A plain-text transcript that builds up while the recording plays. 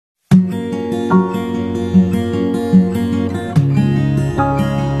Teresa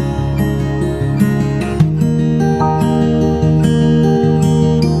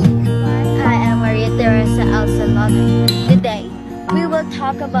Salonoy. Today, we will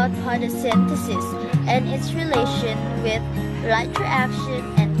talk about photosynthesis and its relation with light reaction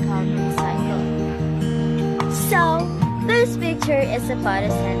and Calvin cycle. So, this picture is a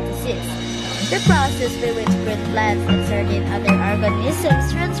photosynthesis, the process by which fruit plants and certain other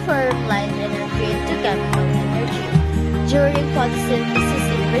organisms transform light energy into chemical energy. During photosynthesis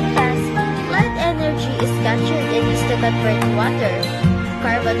in fruit plants, light energy is captured and used to convert water,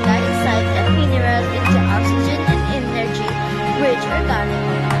 carbon dioxide, and minerals into oxygen and energy-rich organic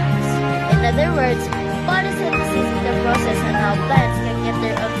compounds. In other words, photosynthesis is the process on how plants can get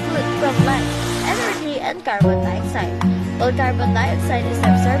their own food from light, energy, and carbon dioxide. While carbon dioxide is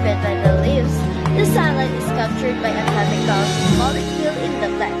absorbed by the leaves, the sunlight is captured by a chemical molecule in the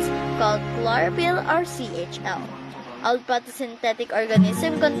plants called chlorophyll or CHL. All photosynthetic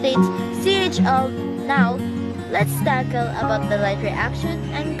organism contains CHL. Now, let's tackle about the light reaction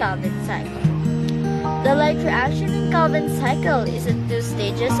and Calvin cycle. The light reaction and Calvin cycle is the two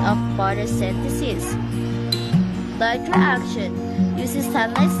stages of photosynthesis. Light reaction uses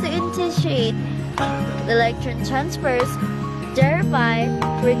sunlight to initiate the electron transfers, thereby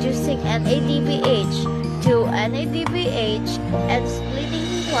reducing NADPH to NADPH and splitting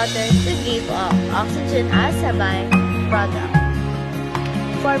water to give off oxygen as a byproduct.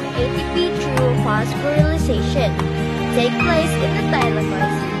 Form ATP through phosphorylation take place in the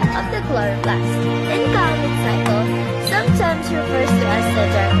thalamus of the chloroplast. In Calvin cycle, sometimes refers to as the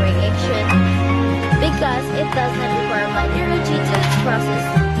dark reaction because it does not require light energy to its process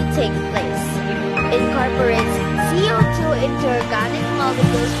to take place. It incorporates CO2 into organic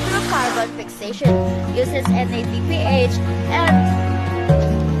molecules through carbon fixation, uses NADPH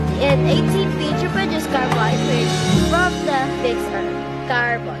and ATP to produce carbohydrates from the fixed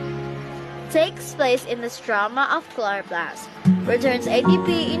carbon. Takes place in the stroma of chloroplast, returns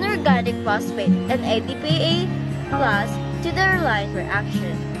ADP inorganic phosphate and ADPA plus to their light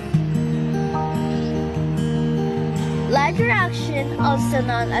reaction. Light reaction, also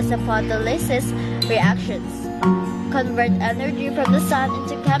known as a photolysis reactions, convert energy from the sun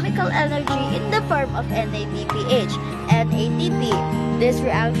into chemical energy in the form of NADPH and ATP. This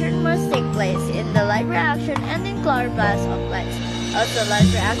reaction must take place in the light reaction and in chloroplast of plants. Also, light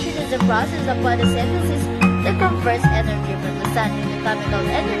reaction is a process of photosynthesis that converts energy from the sun into chemical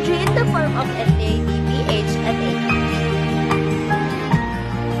energy in the form of NADPH and ATP.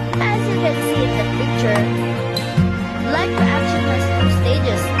 As you can see in the picture, light reaction has two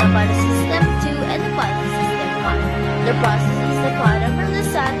stages, the photosystem 2 and the photosystem 1. The process is the quantum from the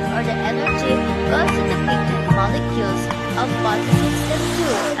sun or the energy goes to the pigment molecules of photosystem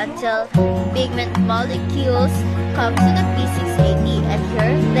 2 until pigment molecules come to the P680, and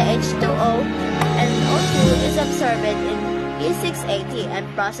here the H2O and O2 is absorbed in P680 and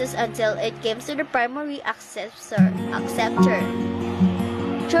processed until it comes to the primary acceptor.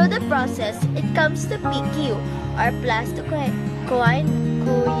 Through the process, it comes to PQ or plastoquinone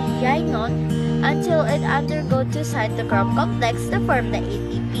until it undergoes to cytochrome complex to form the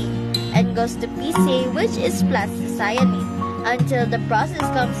ATP and goes to PC, which is plastocyanine, until the process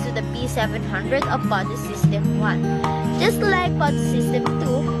comes to the P700 of photosystem 1. Just like photosystem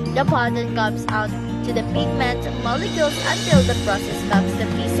 2, the photon comes out to the pigment molecules until the process comes to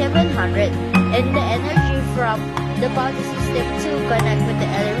P700, and the energy from the photosystem 2 connect with the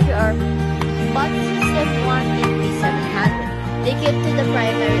energy or photosystem 1 in P700. They get to the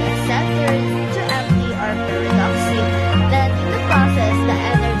primary acceptor to empty or paradoxing. Then in the process, the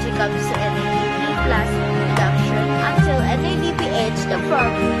energy comes to NADP plus reduction until NADPH to form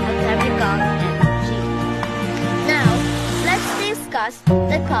a chemical energy. Now, let's discuss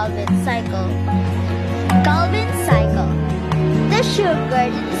the Calvin cycle. Calvin cycle. The sugar that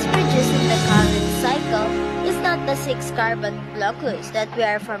is produced in the Calvin cycle is not the 6-carbon glucose that we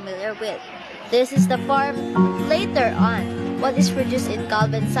are familiar with. This is the form later on. What is produced in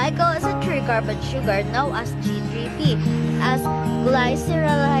Calvin cycle is a 3-carbon sugar known as G3P as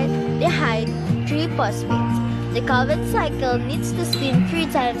glyceraldehyde 3-phosphate. The Calvin cycle needs to spin 3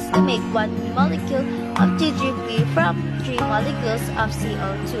 times to make 1 molecule of G3P from 3 molecules of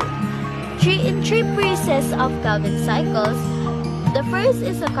CO2. In 3 phases of Calvin cycles, the first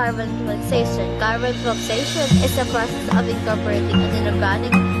is a carbon fixation. Carbon fixation is the process of incorporating an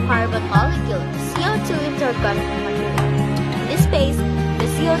inorganic carbon molecule, CO2, into organic material. In this phase, the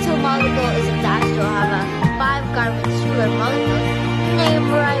CO2 molecule is attached to have a 5-carbon sugar molecule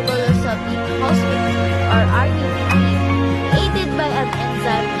named ribolysophosphate or RUBP, aided by an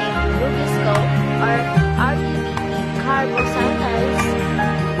enzyme named rubisco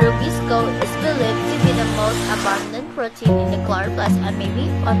the most abundant protein in the chloroplast and maybe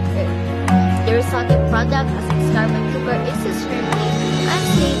on Earth. The resulting product as its carbon sugar is extremely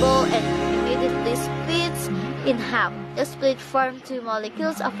unstable and immediately splits in half. The split forms two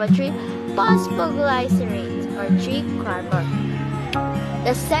molecules of a 3-phosphoglycerate or 3-carbon.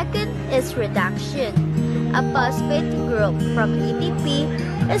 The second is reduction. A phosphate group from ATP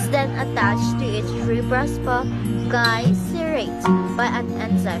is then attached to its 3-phosphoglycerate by an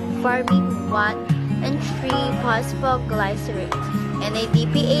enzyme forming 1 and 3-phosphoglycerate.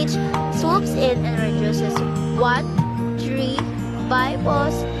 NADPH swoops in and reduces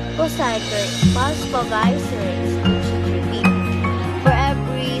 1,3-phosphoglycerates to G3P. For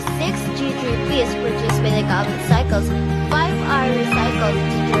every 6 G3Ps produced by the Calvin cycles, 5 are recycled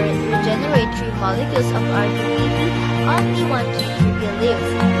to regenerate 3 molecules of RGBP. Only 1 G3P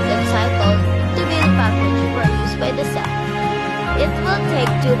leaves, then cycled to be repackaged for use by the cell. It will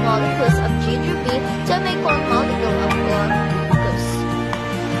take 2 molecules of G3P to make 1 molecule of glucose.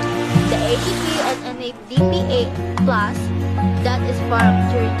 The ATP and NADPA plus that is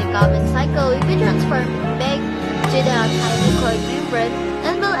formed during the Calvin cycle will be transformed back to the thylakoid membrane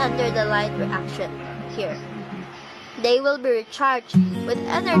and will enter the line reaction here. They will be recharged with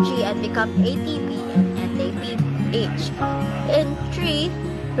energy and become ATP and NADPH. In 3,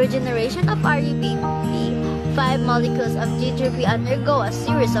 regeneration of RUBP, 5 molecules of G3P undergo a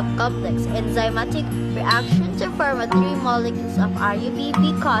series of complex enzymatic reactions to form 3 molecules of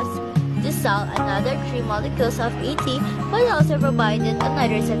RUBP cause the cell another 3 molecules of AT, but also provided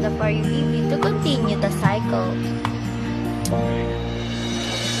another set of RUBP to continue the cycle.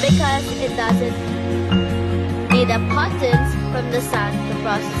 Because it doesn't need a photons from the sun to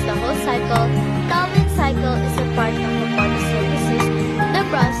process the whole cycle, Calvin cycle is a part of the photosynthesis, the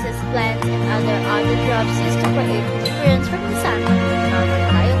process plants and other autotrophs use to create nutrients from the sun and carbon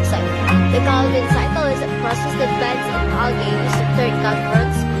dioxide. The Calvin cycle is a process that plants and algae use to turn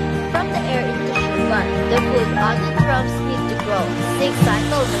carbons from the air into sugar. The food autotrophs need to grow. 6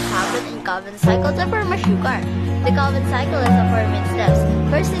 cycles will happen in Calvin cycle to form a sugar. The Calvin cycle is a 4 main steps.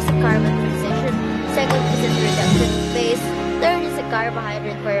 First is a carbon fixation. Second is its reduction phase. Third is the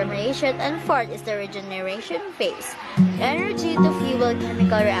carbohydrate formation, and fourth is the regeneration phase. Energy to fuel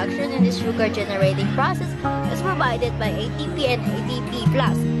chemical reaction in the sugar generating process is provided by ATP and ATP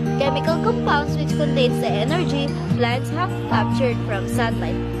plus, chemical compounds which contains the energy plants have captured from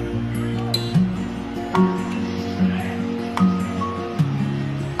sunlight.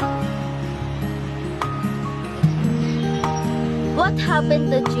 What happened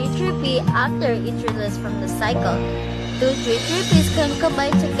to G3P after it's released from the cycle? 2 G3Ps can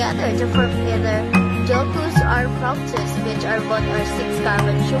combine together to form either glucose or fructose, which are both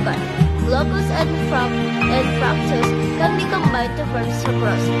 6-carbon sugar. Glucose and fructose can be combined to form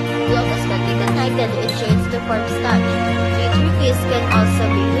sucrose. Glucose can be connected in chains to form starch. G3Ps can also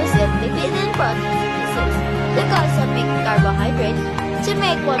be used in lipid and protein synthesis. They also make carbohydrate. To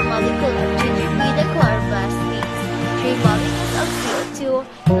make 1 molecule of G3P, the chloroplast needs 3 molecules of CO2,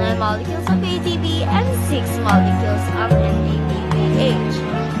 9 molecules of ATP, and 6 molecules of NADPH.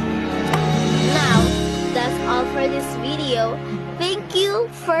 Now, that's all for this video. Thank you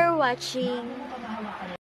for watching.